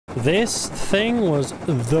This thing was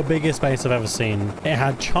the biggest base I've ever seen. It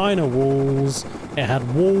had China walls. It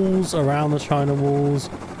had walls around the China walls.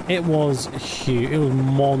 It was huge. It was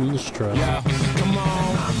monstrous. Yeah, come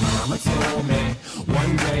on. Mama told me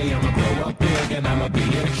one day I'ma grow up big and I'ma be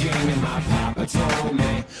a king. And my papa told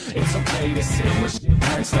me it's okay to sit with shit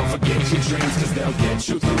hurts. Don't forget your dreams, cause they'll get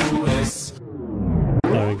you through this.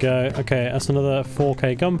 There we go. Okay, that's another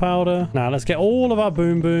 4K gunpowder. Now let's get all of our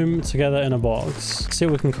boom boom together in a box. See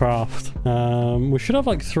what we can craft. We should have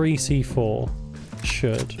like 3 C4.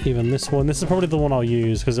 Should. Even this one. This is probably the one I'll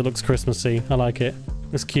use because it looks Christmassy. I like it.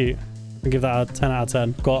 It's cute. I'll give that a 10 out of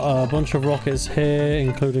 10. Got a bunch of rockets here,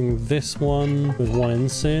 including this one with 1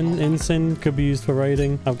 ensign. Ensign could be used for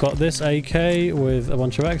raiding. I've got this AK with a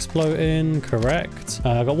bunch of explo in. Correct.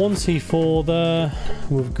 I've got 1 C4 there.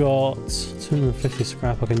 We've got 250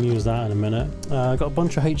 scrap. I can use that in a minute. I've got a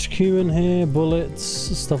bunch of HQ in here, bullets,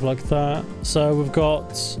 stuff like that. So we've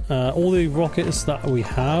got all the rockets that we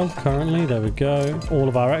have currently. There we go. All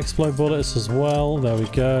of our explo bullets as well. There we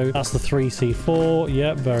go. That's the 3 C4.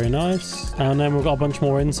 Yep, very nice. And then we've got a bunch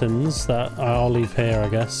more ensigns that I'll leave here, I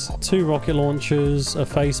guess. 2 rocket launchers, a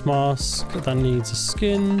face mask that needs a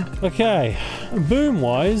skin. Okay, boom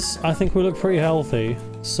wise, I think we look pretty healthy.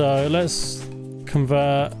 So let's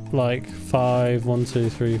convert like 5, 1, 2,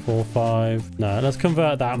 3, 4, 5. No, let's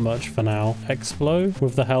convert that much for now. Explo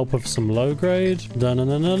with the help of some low grade.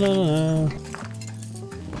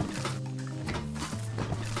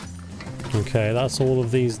 Okay, that's all of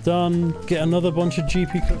these done. Get another bunch of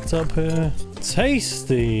GP cooked up here.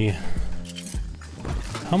 Tasty.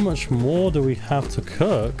 How much more do we have to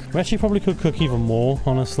cook? We actually probably could cook even more,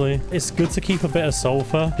 honestly. It's good to keep a bit of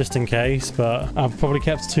sulfur, just in case, but I've probably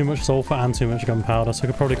kept too much sulfur and too much gunpowder, so I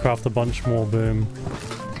could probably craft a bunch more boom.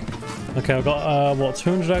 Okay, I've got, what,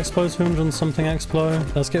 200 explo, 200 and something explo.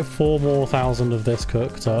 Let's get 4,000 more of this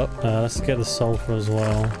cooked up. Let's get the sulfur as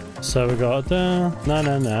well. So we got, no.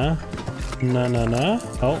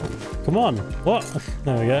 Oh, come on. What?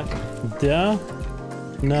 There we go.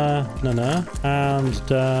 No. And,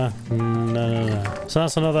 no. So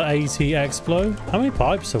that's another 80 explo. How many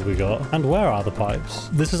pipes have we got? And where are the pipes?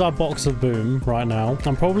 This is our box of boom right now.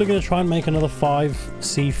 I'm probably going to try and make another 5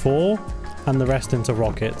 C4 and the rest into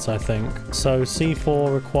rockets, I think. So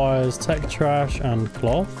C4 requires tech trash and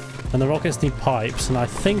cloth. And the rockets need pipes, and I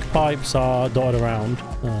think pipes are dotted around.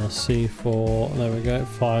 C4, there we go,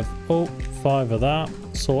 5. Oh, 5 of that,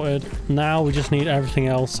 sorted. Now we just need everything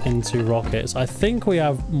else into rockets. I think we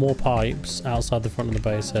have more pipes outside the front of the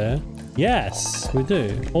base here. Yes, we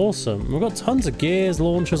do. Awesome. We've got tons of gears,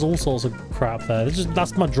 launchers, all sorts of crap there.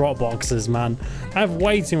 That's my drop boxes, man. I have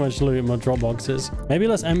way too much loot in my drop boxes. Maybe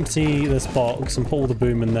let's empty this box and put all the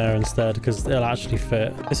boom in there instead, because it'll actually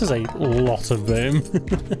fit. This is a lot of boom.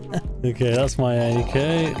 Okay, that's my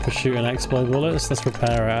AK for shooting explo bullets. Let's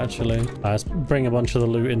repair it, actually. Let's bring a bunch of the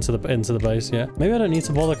loot into the base, yeah. Maybe I don't need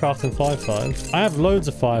to bother crafting 5.5. I have loads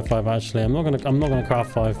of 5.5, actually. I'm not gonna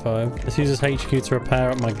craft 5.5. Let's use this HQ to repair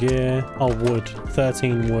up my gear. Oh, wood.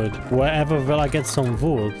 13 wood. Wherever will I get some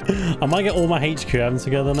wood? I might get all my HQM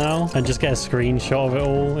together now and just get a screenshot of it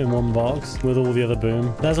all in one box with all the other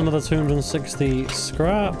boom. There's another 260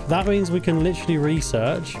 scrap. That means we can literally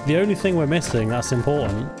research. The only thing we're missing that's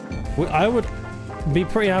important, I would be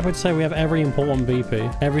pretty happy to say we have every important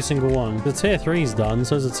BP. Every single one. The tier 3's done,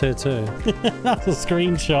 so is the tier 2. That's a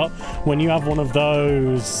screenshot when you have one of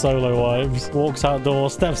those solo wipes. Walks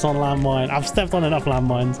outdoors, steps on landmine. I've stepped on enough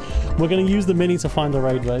landmines. We're going to use the mini to find a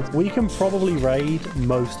raid base. We can probably raid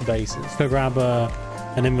most bases. Go grab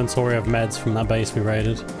an inventory of meds from that base we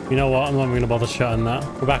raided. You know what? I'm not even going to bother shutting that.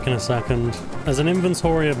 We're back in a second. There's an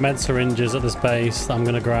inventory of med syringes at this base that I'm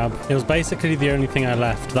going to grab. It was basically the only thing I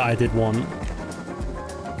left that I did want.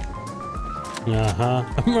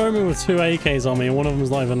 I'm roaming with 2 AKs on me and one of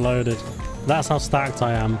them's not even loaded. That's how stacked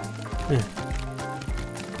I am. Yeah.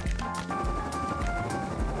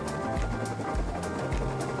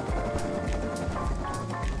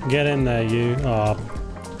 Get in there, you. Oh,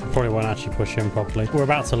 probably won't actually push him properly. We're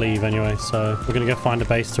about to leave anyway, so we're going to go find a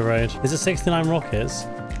base to raid. Is it 69 rockets?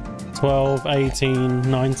 12,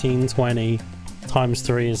 18, 19, 20 times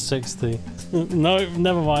 3 is 60. No,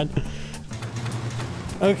 never mind.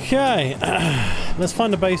 Okay, let's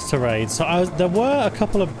find a base to raid. So there were a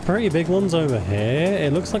couple of pretty big ones over here.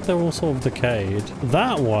 It looks like they're all sort of decayed.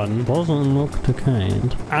 That one doesn't look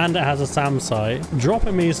decayed. And it has a SAM site.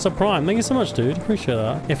 Dropping me is subprime. Thank you so much, dude. Appreciate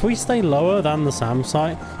that. If we stay lower than the SAM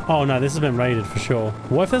site... Oh, no, this has been raided for sure.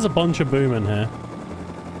 What if there's a bunch of boom in here?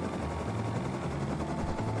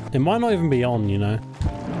 It might not even be on, you know.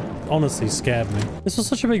 honestly scared me. This was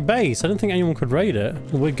such a big base. I didn't think anyone could raid it.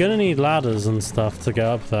 We're gonna need ladders and stuff to get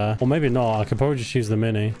up there. Or maybe not. I could probably just use the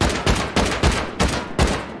mini.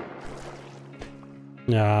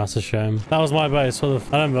 Yeah, that's a shame. That was my base. I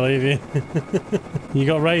don't believe you. You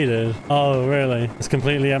got raided? Oh, really? It's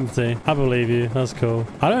completely empty. I believe you. That's cool.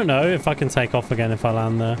 I don't know if I can take off again if I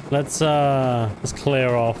land there. Let's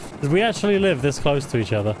clear off. Did we actually live this close to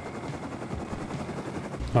each other?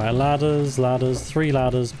 All right, ladders. 3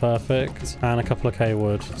 ladders, perfect. And a couple of K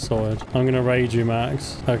wood, sorted. I'm gonna raid you,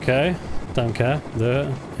 Max. Okay, don't care.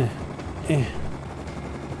 Do it.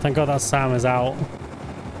 Thank God that Sam is out.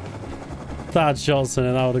 That Johnson,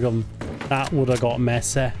 and that would have got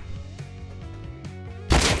messy.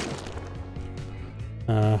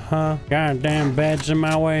 Goddamn beds in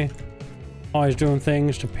my way. Always doing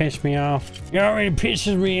things to piss me off. It already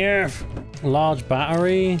pisses me off. Large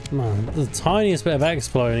battery. Man, the tiniest bit of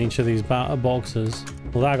explode in each of these boxes.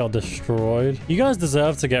 Well, that got destroyed. You guys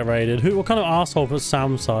deserve to get raided. What kind of asshole put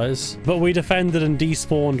Sam size? But we defended and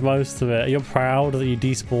despawned most of it. You're proud that you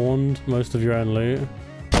despawned most of your own loot?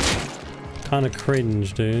 Kind of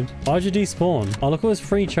cringe, dude. Why'd you despawn? Oh, look at this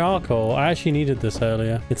free charcoal. I actually needed this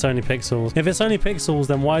earlier. It's only pixels. If it's only pixels,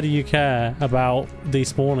 then why do you care about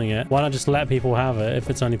despawning it? Why not just let people have it if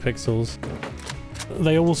it's only pixels?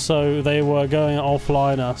 They were going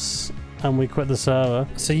offline us and we quit the server.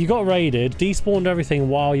 So you got raided, despawned everything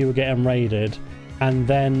while you were getting raided, and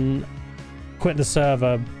then quit the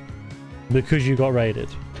server because you got raided.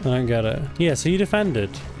 I don't get it. Yeah, so you defended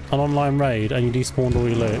an online raid and you despawned all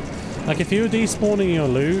your loot. Like, if you were despawning your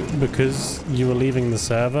loot because you were leaving the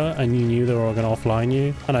server and you knew they were going to offline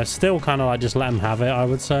you, I know, still kind of like just let them have it, I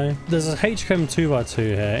would say. There's a HChem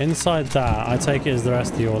 2x2 here. Inside that, I take it as the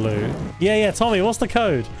rest of your loot. Yeah, Tommy, what's the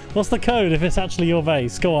code? What's the code if it's actually your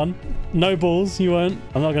base? Go on. No balls, you won't.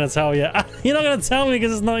 I'm not going to tell you. You're not going to tell me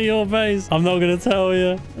because it's not your base. I'm not going to tell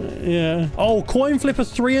you. Yeah. Oh, coin flip a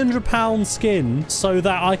 £300 skin so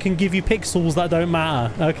that I can give you pixels that don't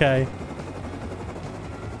matter. Okay.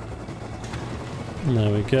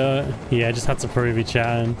 There we go. Yeah, just had to prove you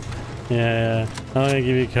chatting. Yeah. I'm going to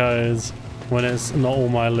give you codes when it's not all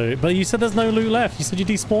my loot. But you said there's no loot left. You said you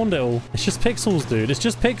despawned it all. It's just pixels, dude. It's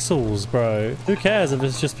just pixels, bro. Who cares if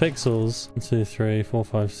it's just pixels? 1, 2, 3, 4,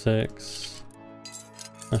 5, 6.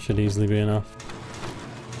 That should easily be enough.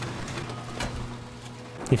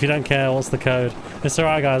 If you don't care, what's the code? It's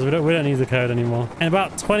alright, guys. We don't need the code anymore. In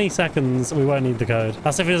about 20 seconds, we won't need the code.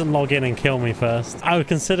 That's if he doesn't log in and kill me first. I would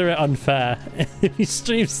consider it unfair if you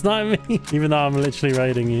stream snipe me, even though I'm literally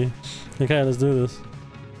raiding you. Okay, let's do this.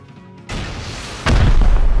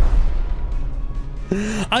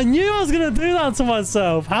 I knew I was going to do that to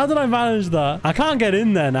myself. How did I manage that? I can't get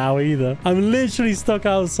in there now either. I'm literally stuck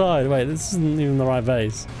outside. Wait, this isn't even the right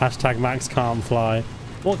base. Hashtag Max can't fly.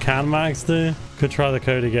 What can Max do? Could try the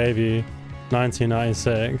code he gave you.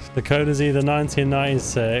 1996. The code is either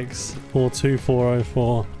 1996 or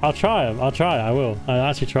 2404. I'll try them. I'll try. I will. I'll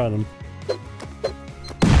actually try them.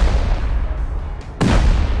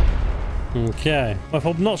 Okay. Well, if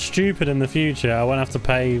I'm not stupid in the future, I won't have to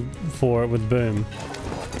pay for it with Boom.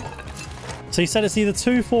 So you said it's either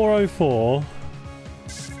 2404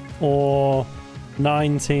 or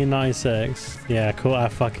 1996. Yeah, cool.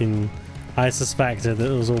 I suspected that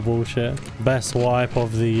it was all bullshit. Best wipe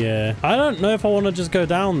of the year. I don't know if I want to just go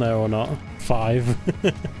down there or not.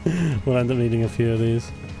 5. We'll end up needing a few of these.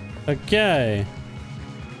 Okay.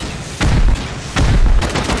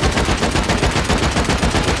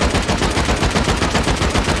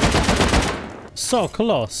 So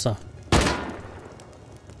close.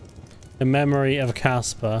 In memory of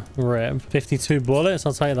Casper. RIP. 52 bullets.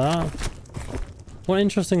 I'll take that. What an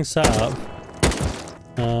interesting setup.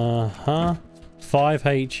 5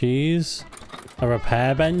 HEs. A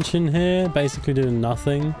repair bench in here. Basically doing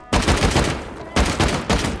nothing.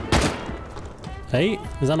 8?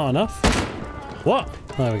 Is that not enough? What?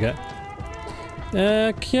 There we go.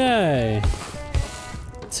 Okay.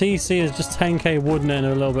 TC is just 10k wood and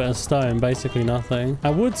a little bit of stone. Basically nothing. I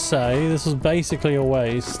would say this was basically a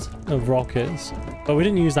waste of rockets. But we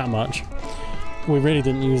didn't use that much. We really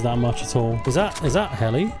didn't use that much at all. Is that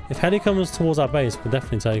heli? If heli comes towards our base, we'll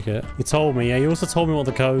definitely take it. You told me. Yeah, you also told me what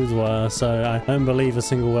the codes were, so I don't believe a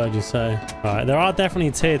single word you say. All right, there are definitely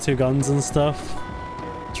tier 2 guns and stuff.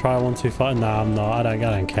 Try 125. Nah, I'm not. I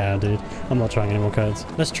don't care, dude. I'm not trying any more codes.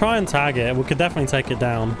 Let's try and tag it. We could definitely take it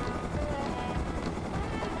down.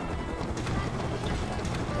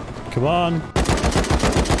 Come on.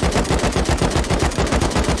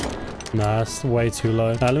 Nah, that's way too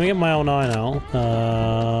low. Let me get my L9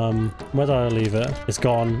 out. Where did I leave it? It's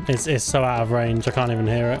gone. It's so out of range. I can't even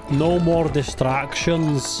hear it. No more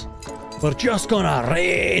distractions. We're just gonna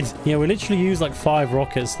raid. Yeah, we literally used like 5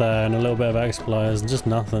 rockets there and a little bit of explosives and just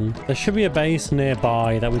nothing. There should be a base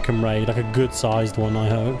nearby that we can raid, like a good sized one, I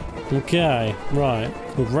hope. Okay, right.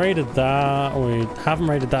 We've raided that. We haven't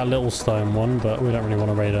raided that little stone one, but we don't really want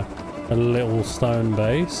to raid a little stone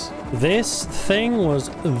base. This thing was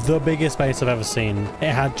the biggest base I've ever seen.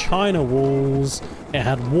 It had China walls. It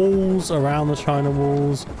had walls around the China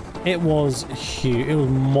walls. It was huge. It was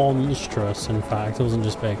monstrous, in fact. It wasn't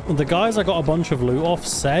just big. The guys I got a bunch of loot off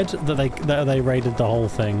said that they raided the whole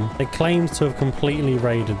thing. They claimed to have completely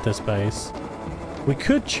raided this base. We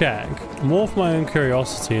could check, more for my own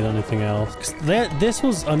curiosity than anything else. 'Cause this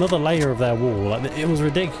was another layer of their wall. Like, it was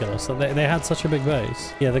ridiculous that they had such a big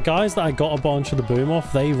base. Yeah, the guys that I got a bunch of the boom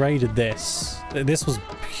off, they raided this. This was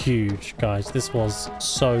huge, guys. This was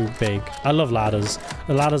so big. I love ladders.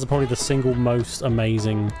 The ladders are probably the single most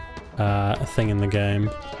amazing thing in the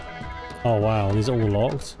game. Oh, wow. These are all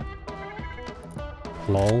locked.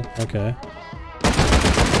 Lol. Okay.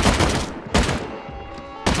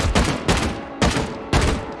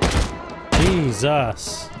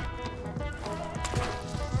 Jesus.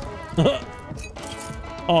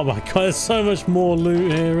 Oh my god, there's so much more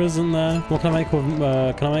loot here, isn't there? What can I make with,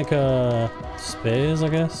 can I make, spears, I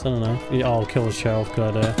guess? I don't know. Yeah, I'll kill the sheriff,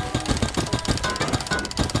 good idea.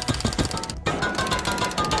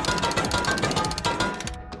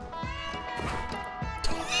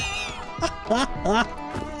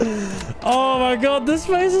 Oh my god, this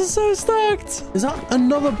place is so stacked. Is that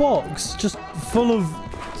another box just full of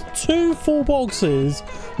 2 full boxes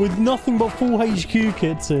with nothing but full HQ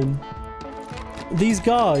kits in? These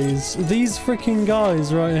guys, these freaking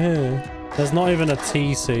guys right here. There's not even a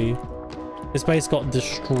TC. This base got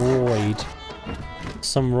destroyed.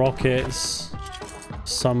 Some rockets,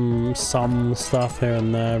 some stuff here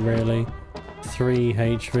and there, really. 3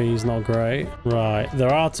 HVs, not great. Right,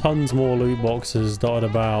 there are tons more loot boxes dotted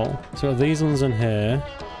about. So these ones in here.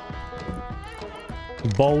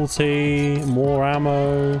 Bolty, more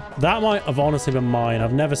ammo. That might have honestly been mine.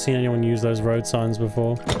 I've never seen anyone use those road signs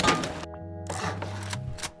before.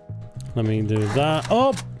 Let me do that.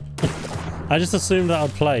 Oh! I just assumed that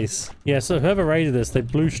would place. Yeah, so whoever raided this, they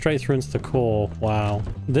blew straight through into the core. Wow.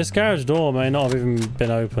 This garage door may not have even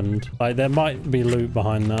been opened. Like, there might be loot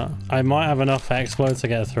behind that. I might have enough explode to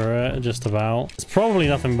get through it, just about. There's probably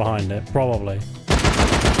nothing behind it. Probably.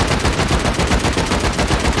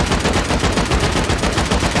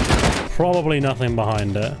 Probably nothing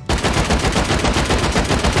behind it.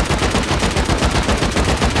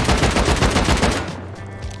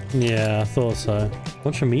 Yeah, I thought so.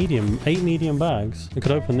 Bunch of medium, 8 medium bags. We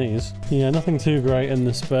could open these. Yeah, nothing too great in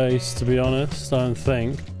this space, to be honest. I don't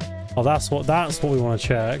think. Oh, that's what we want to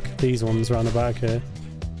check. These ones around the back here.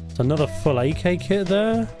 There's another full AK kit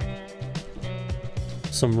there.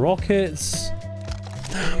 Some rockets.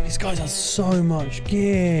 Damn, these guys have so much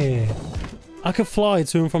gear. I could fly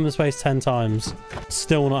to and from the space 10 times.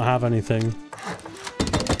 Still not have anything.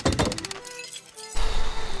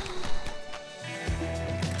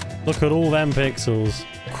 Look at all them pixels.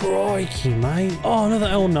 Crikey, mate. Oh, another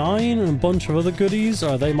L9 and a bunch of other goodies.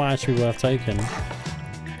 Oh, they might actually be worth taking.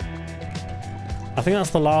 I think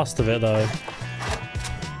that's the last of it, though.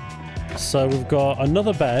 So we've got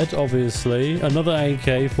another bed, obviously. Another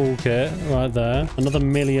AK full kit right there. Another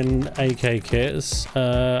million AK kits.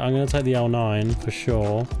 I'm going to take the L9 for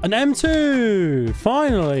sure. An M2!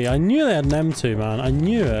 Finally! I knew they had an M2, man. I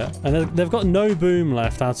knew it. And they've got no boom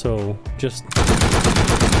left at all. Just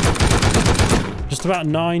about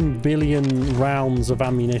 9 billion rounds of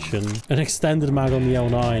ammunition. An extended mag on the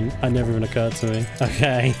L9. That never even occurred to me.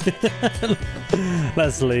 Okay.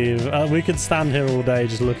 Let's leave. We could stand here all day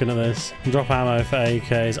just looking at this. Drop ammo for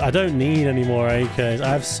AKs. I don't need any more AKs. I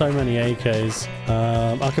have so many AKs.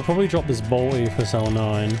 I could probably drop this bolty for this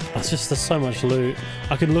L9. There's so much loot.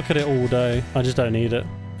 I could look at it all day. I just don't need it.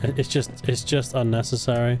 It's just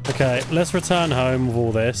unnecessary. Okay, let's return home with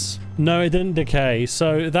all this. No, it didn't decay.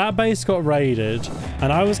 So that base got raided,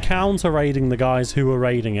 and I was counter-raiding the guys who were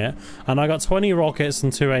raiding it, and I got 20 rockets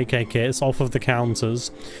and 2 AK kits off of the counters.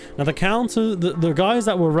 Now the guys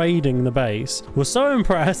that were raiding the base were so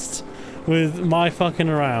impressed with my fucking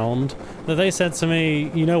around that they said to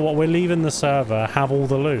me, you know what, we're leaving the server, have all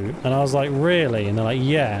the loot. And I was like, really? And they're like,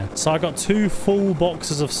 yeah. So I got 2 full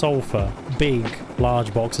boxes of sulfur. Big,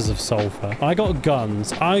 large boxes of sulfur. I got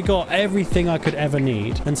guns. I got everything I could ever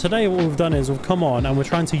need. And today what we've done is we've come on and we're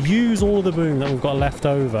trying to use all the boom that we've got left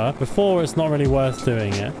over before it's not really worth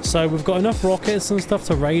doing it. So we've got enough rockets and stuff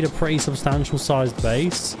to raid a pretty substantial sized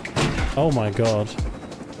base. Oh my god.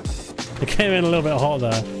 It came in a little bit hot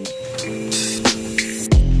there.